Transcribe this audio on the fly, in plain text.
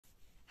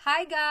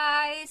Hi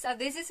guys,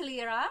 this is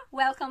Lyra.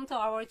 Welcome to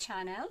our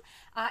channel.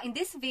 In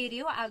this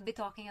video, I'll be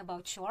talking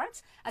about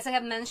shorts. As I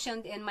have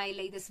mentioned in my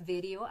latest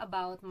video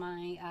about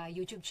my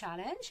YouTube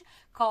challenge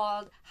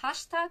called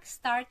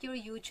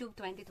 #StartYourYouTube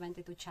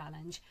 2022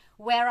 Challenge,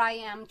 where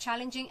I am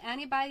challenging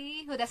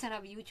anybody who doesn't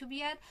have YouTube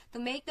yet to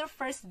make their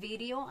first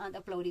video and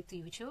upload it to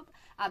YouTube,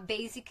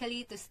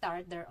 basically to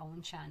start their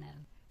own channel.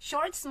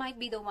 Shorts might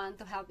be the one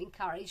to help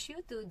encourage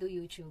you to do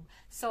YouTube.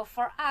 So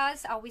for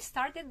us, we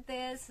started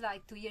this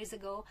like 2 years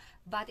ago,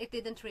 but it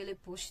didn't really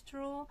push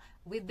through.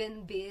 We've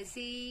been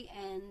busy,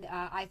 and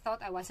I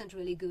thought I wasn't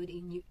really good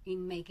in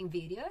making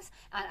videos.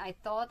 And I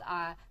thought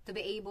to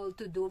be able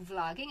to do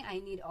vlogging, I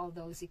need all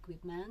those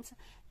equipment.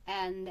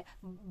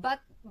 But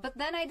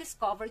then I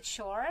discovered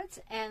shorts,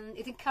 and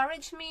it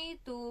encouraged me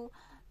to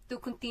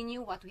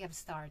continue what we have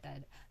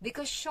started,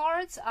 because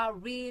shorts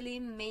really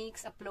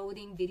makes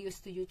uploading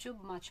videos to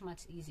YouTube much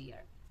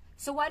easier.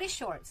 So what is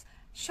shorts?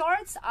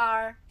 Shorts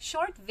are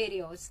short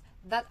videos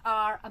that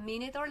are a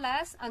minute or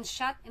less and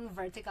shot in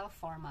vertical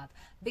format,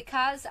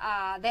 because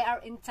they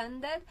are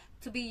intended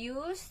to be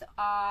used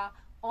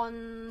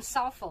on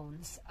cell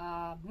phones,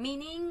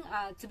 meaning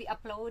to be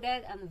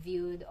uploaded and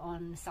viewed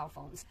on cell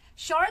phones.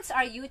 Shorts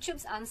are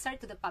YouTube's answer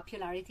to the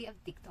popularity of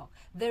TikTok.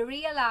 They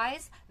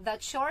realize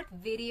that short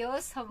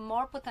videos have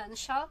more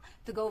potential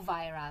to go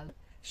viral.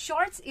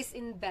 Shorts is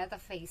in beta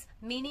phase,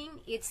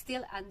 meaning it's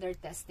still under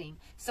testing.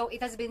 So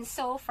it has been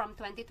so from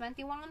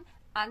 2021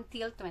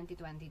 until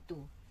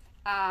 2022.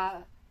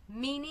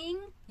 Meaning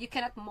you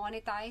cannot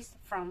monetize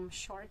from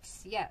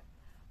shorts yet.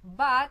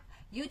 But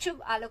YouTube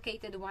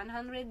allocated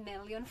 100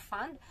 million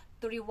fund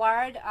to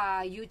reward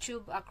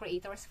YouTube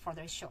creators for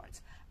their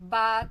shorts.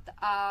 But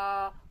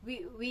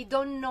we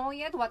don't know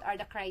yet what are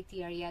the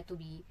criteria to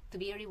be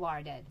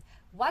rewarded.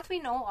 What we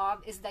know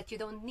of is that you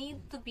don't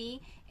need to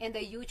be in the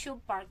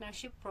YouTube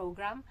partnership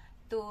program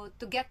to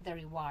get the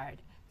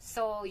reward.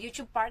 So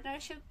YouTube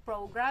partnership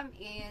program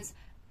is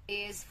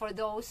for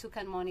those who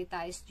can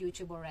monetize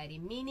YouTube already,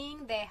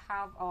 meaning they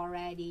have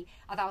already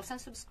 1,000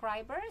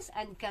 subscribers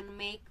and can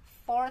make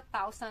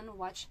 4,000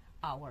 watch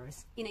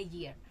hours in a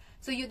year.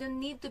 So you don't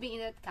need to be in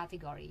that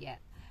category yet.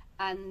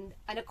 And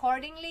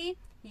accordingly,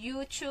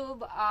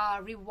 YouTube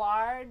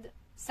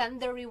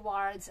send their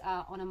rewards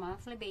on a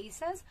monthly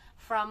basis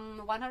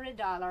from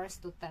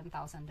 $100 to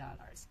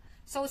 $10,000.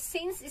 So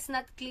since it's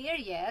not clear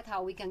yet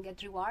how we can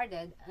get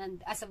rewarded,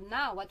 and as of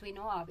now what we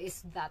know of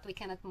is that we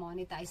cannot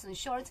monetize on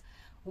shorts,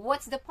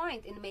 what's the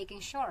point in making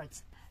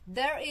shorts?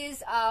 There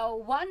is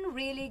one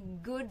really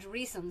good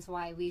reasons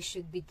why we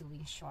should be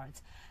doing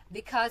shorts,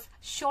 because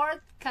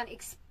short can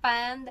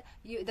expand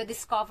the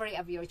discovery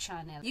of your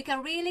channel. You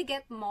can really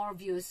get more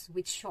views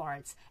with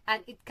shorts,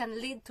 and it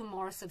can lead to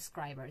more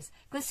subscribers.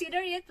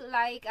 Consider it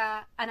like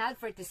an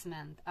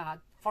advertisement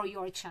for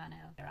your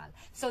channel.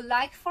 So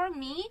like for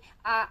me,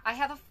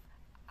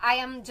 I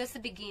am just a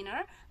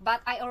beginner,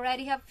 but I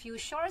already have few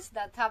shorts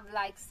that have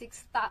like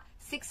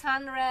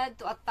 600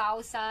 to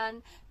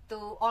 1,000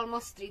 to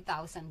almost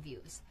 3,000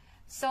 views.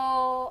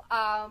 So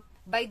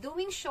by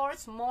doing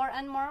shorts, more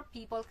and more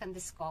people can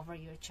discover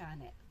your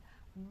channel.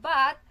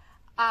 But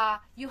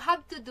you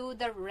have to do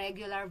the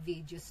regular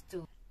videos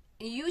too.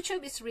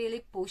 YouTube is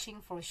really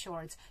pushing for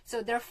shorts,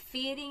 so they're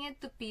feeding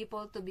it to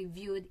people to be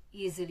viewed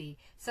easily.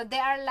 So they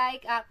are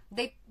like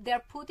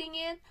they're putting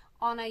it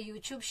on a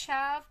YouTube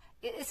shelf.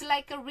 It's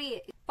like a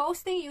reel.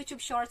 Posting YouTube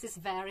shorts is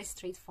very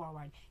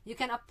straightforward. You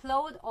can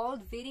upload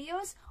old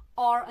videos,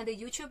 or on the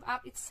YouTube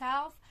app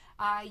itself,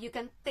 you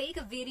can take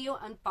a video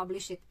and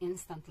publish it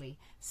instantly.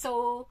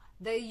 So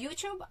the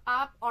YouTube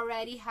app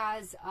already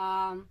has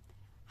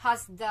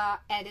the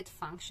edit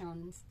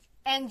functions,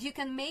 and you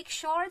can make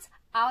shorts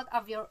out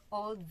of your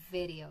old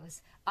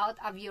videos. Out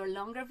of your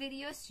longer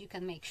videos, you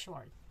can make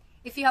short.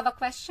 If you have a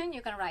question,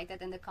 you can write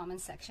it in the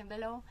comment section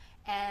below.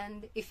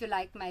 And if you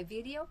liked my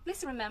video,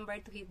 please remember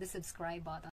to hit the subscribe button.